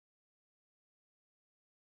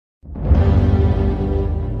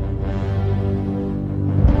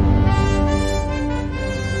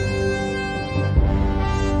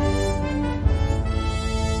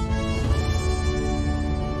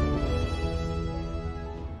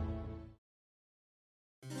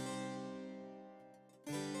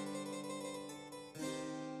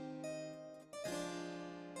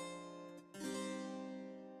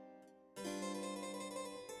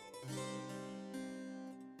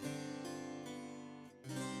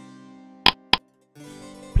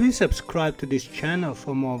Please subscribe to this channel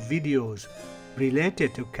for more videos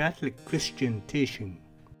related to Catholic Christian teaching.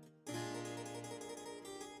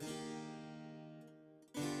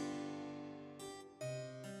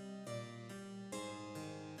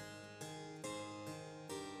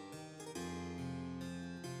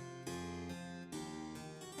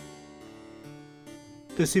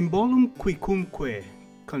 The symbolum quicumque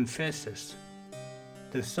confesses,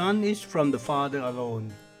 the Son is from the Father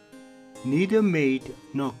alone, neither made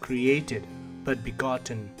nor created, but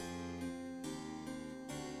begotten.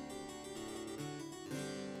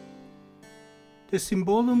 The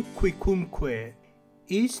symbolum quicumque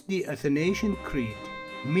is the Athanasian Creed,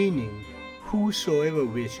 meaning whosoever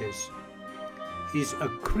wishes, is a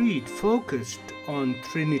creed focused on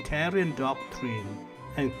Trinitarian doctrine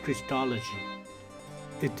and Christology.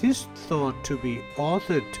 It is thought to be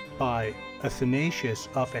authored by Athanasius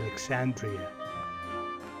of Alexandria.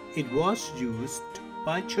 It was used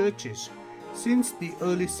by churches since the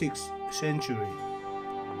early 6th century.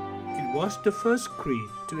 It was the first creed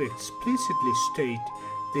to explicitly state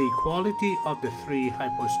the equality of the three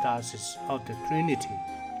hypostases of the Trinity.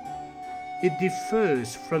 It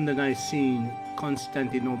differs from the Nicene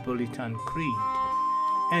Constantinopolitan Creed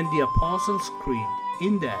and the Apostles' Creed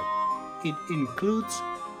in that it includes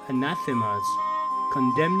anathemas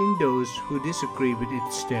condemning those who disagree with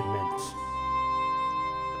its statements.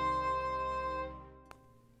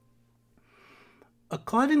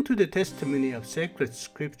 According to the testimony of sacred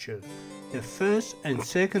scripture, the first and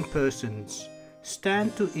second persons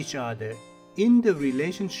stand to each other in the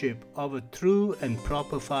relationship of a true and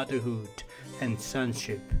proper fatherhood and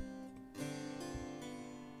sonship.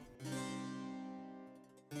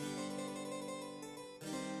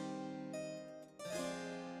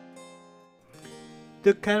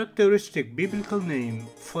 The characteristic biblical name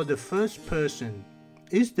for the first person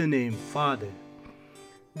is the name Father,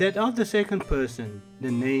 that of the second person, the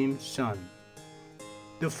name Son.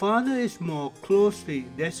 The Father is more closely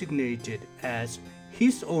designated as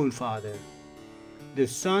His own Father, the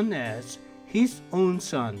Son as His own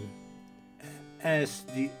Son, as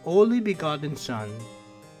the only begotten Son,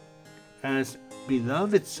 as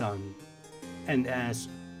beloved Son, and as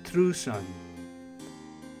true Son.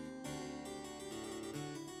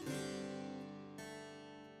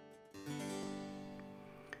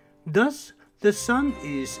 Thus, the Son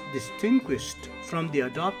is distinguished from the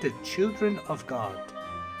adopted children of God.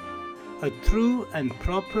 A true and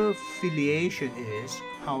proper filiation is,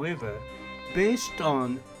 however, based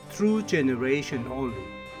on true generation only.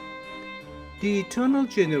 The eternal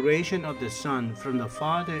generation of the Son from the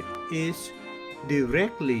Father is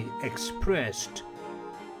directly expressed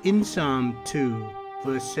in Psalm 2,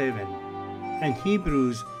 verse 7, and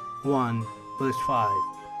Hebrews 1, verse 5.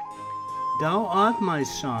 Thou art my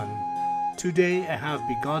Son, today I have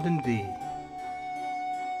begotten thee.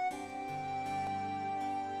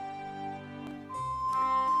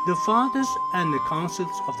 The Fathers and the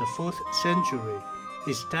Councils of the 4th century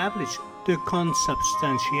established the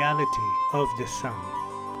consubstantiality of the Son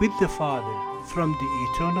with the Father from the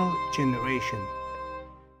eternal generation.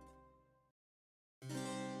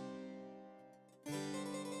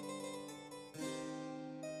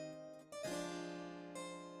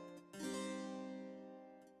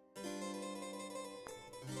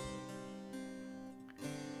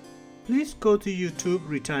 Please go to YouTube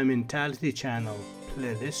Retirementality channel,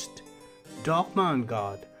 playlist, Dogma on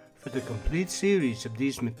God for the complete series of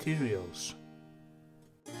these materials.